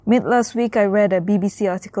Mid last week, I read a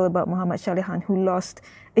BBC article about Muhammad Shalihan, who lost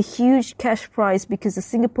a huge cash prize because a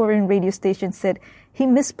Singaporean radio station said he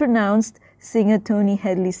mispronounced singer Tony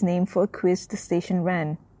Hadley's name for a quiz the station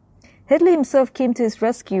ran. Hadley himself came to his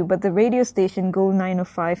rescue, but the radio station Gold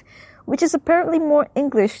 905, which is apparently more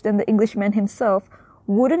English than the Englishman himself,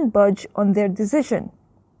 wouldn't budge on their decision.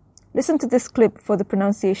 Listen to this clip for the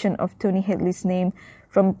pronunciation of Tony Hadley's name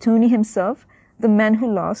from Tony himself, the man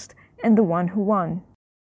who lost, and the one who won.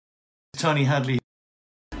 Tony Hadley.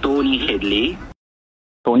 Tony Hadley.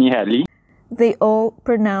 Tony Hadley. They all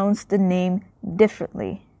pronounced the name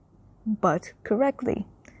differently, but correctly,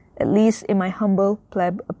 at least in my humble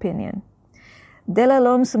pleb opinion.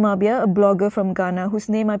 Delalom Sumabia, a blogger from Ghana whose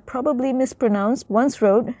name I probably mispronounced, once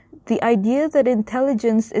wrote, "The idea that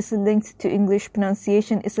intelligence is linked to English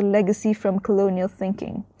pronunciation is a legacy from colonial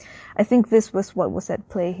thinking." I think this was what was at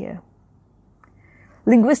play here.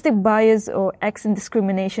 Linguistic bias or accent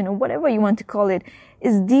discrimination, or whatever you want to call it,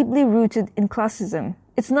 is deeply rooted in classism.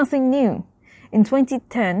 It's nothing new. In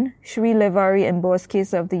 2010, Shri Levari and Boaz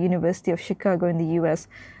Kesa of the University of Chicago in the US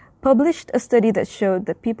published a study that showed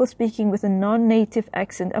that people speaking with a non-native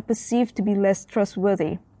accent are perceived to be less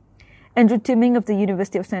trustworthy. Andrew Timming of the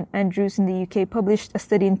University of St. Andrews in the UK published a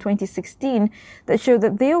study in 2016 that showed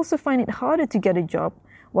that they also find it harder to get a job,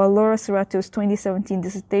 while Laura Serrato's 2017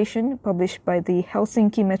 dissertation, published by the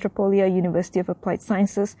Helsinki Metropolia University of Applied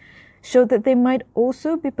Sciences, showed that they might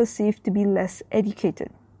also be perceived to be less educated.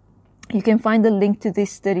 You can find the link to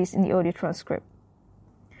these studies in the audio transcript.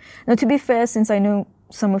 Now, to be fair, since I know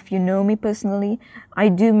some of you know me personally, I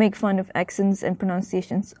do make fun of accents and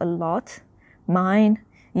pronunciations a lot. Mine,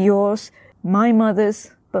 yours, my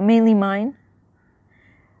mother's, but mainly mine.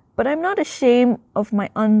 But I'm not ashamed of my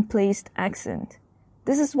unplaced accent.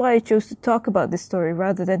 This is why I chose to talk about this story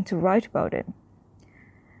rather than to write about it.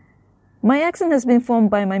 My accent has been formed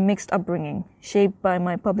by my mixed upbringing, shaped by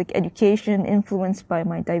my public education, influenced by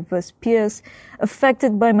my diverse peers,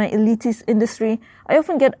 affected by my elitist industry. I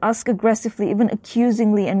often get asked aggressively, even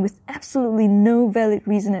accusingly, and with absolutely no valid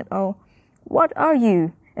reason at all, "What are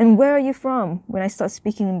you? And where are you from?" when I start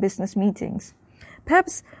speaking in business meetings.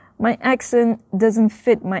 Perhaps my accent doesn't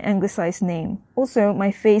fit my anglicized name. Also,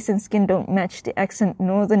 my face and skin don't match the accent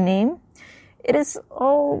nor the name. It is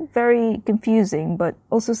all very confusing, but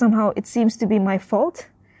also somehow it seems to be my fault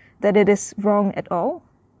that it is wrong at all.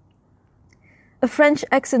 A French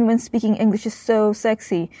accent when speaking English is so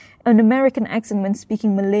sexy. An American accent when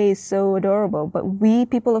speaking Malay is so adorable. But we,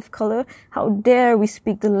 people of color, how dare we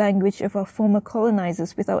speak the language of our former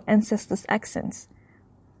colonizers with our ancestors' accents?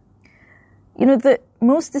 You know, the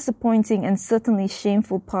most disappointing and certainly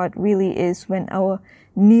shameful part really is when our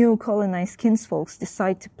neo-colonized kinsfolks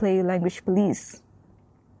decide to play language police.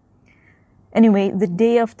 Anyway, the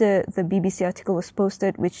day after the BBC article was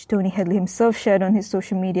posted, which Tony Hadley himself shared on his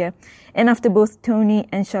social media, and after both Tony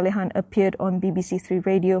and Shalihan appeared on BBC Three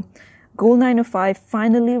Radio, Gold 905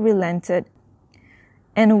 finally relented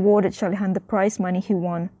and awarded Shalihan the prize money he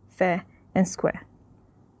won fair and square.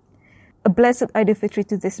 A blessed Aidilfitri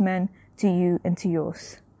to this man, to you and to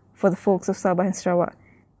yours. For the folks of Sabah and Sarawak,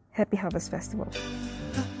 Happy Harvest Festival.